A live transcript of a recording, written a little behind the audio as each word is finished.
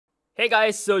Hey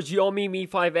guys, so Xiaomi Mi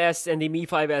 5S and the Mi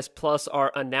 5S Plus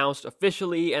are announced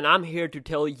officially, and I'm here to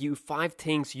tell you 5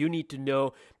 things you need to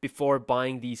know before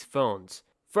buying these phones.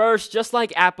 First, just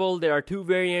like Apple, there are 2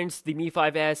 variants, the Mi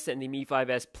 5S and the Mi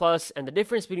 5S Plus, and the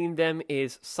difference between them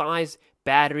is size,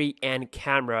 battery, and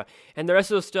camera. And the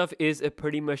rest of the stuff is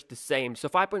pretty much the same. So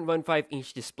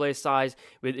 5.15-inch display size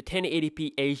with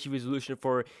 1080p HD resolution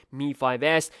for Mi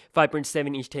 5S,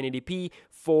 5.7-inch 1080p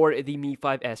for the Mi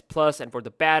 5S Plus, and for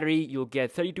the battery, you'll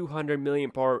get 3200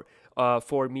 mAh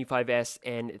for Mi 5S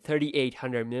and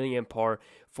 3800 mAh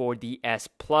for the S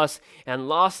Plus. And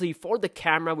lastly, for the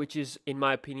camera, which is in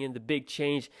my opinion the big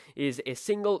change, is a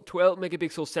single 12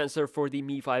 megapixel sensor for the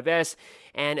Mi 5S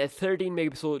and a 13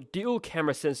 megapixel dual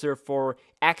camera sensor for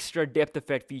extra depth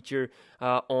effect feature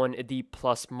on the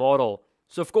Plus model.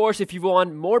 So of course, if you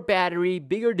want more battery,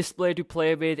 bigger display to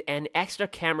play with, and extra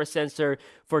camera sensor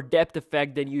for depth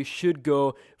effect, then you should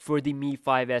go for the Mi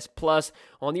 5S Plus.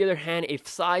 On the other hand, if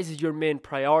size is your main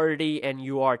priority and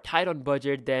you are tight on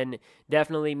budget, then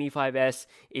definitely Mi 5S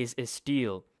is a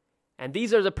steal. And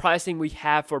these are the pricing we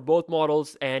have for both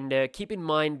models, and keep in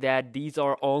mind that these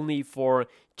are only for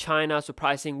China, so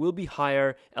pricing will be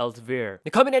higher elsewhere.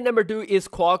 The coming at number 2 is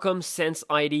Qualcomm Sense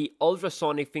ID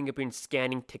ultrasonic fingerprint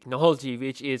scanning technology,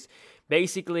 which is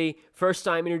basically first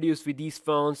time introduced with these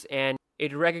phones, and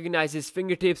it recognizes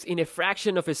fingertips in a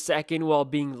fraction of a second while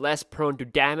being less prone to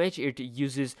damage. It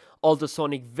uses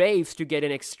ultrasonic waves to get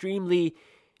an extremely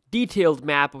detailed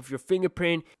map of your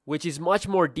fingerprint, which is much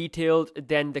more detailed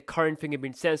than the current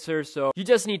fingerprint sensor, so you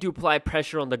just need to apply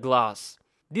pressure on the glass.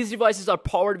 These devices are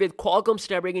powered with Qualcomm's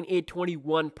Snapdragon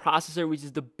 821 processor, which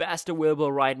is the best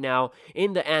available right now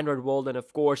in the Android world, and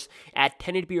of course at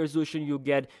 1080p resolution you'll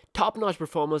get top-notch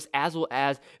performance as well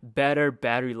as better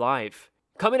battery life.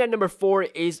 Coming at number 4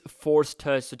 is Force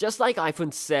Touch. So just like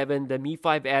iPhone 7, the Mi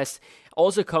 5S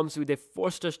also comes with a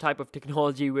Force Touch type of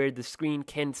technology where the screen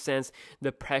can sense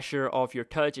the pressure of your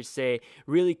touch. It's a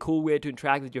really cool way to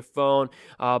interact with your phone,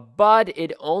 but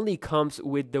it only comes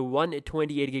with the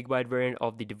 128GB variant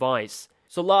of the device.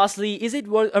 So lastly, is it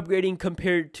worth upgrading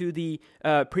compared to the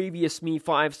previous Mi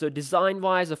 5? So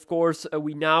design-wise, of course,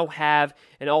 we now have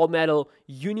an all-metal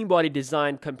unibody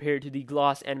design compared to the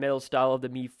gloss and metal style of the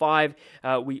Mi 5.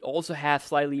 We also have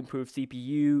slightly improved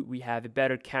CPU. We have a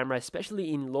better camera,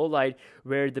 especially in low light,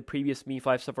 where the previous Mi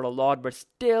 5 suffered a lot. But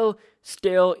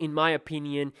still, in my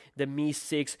opinion, the Mi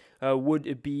 6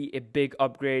 would be a big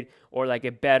upgrade, or like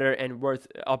a better and worth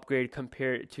upgrade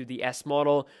compared to the S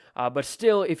model. But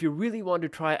still, if you really want to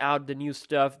try out the new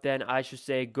stuff, then I should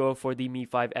say go for the Mi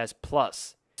 5S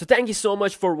Plus. So thank you so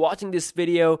much for watching this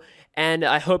video, and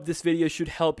I hope this video should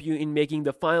help you in making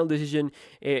the final decision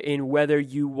in whether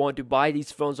you want to buy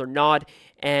these phones or not.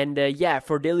 And yeah,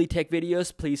 for daily tech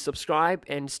videos, please subscribe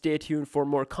and stay tuned for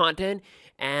more content,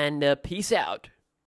 and peace out.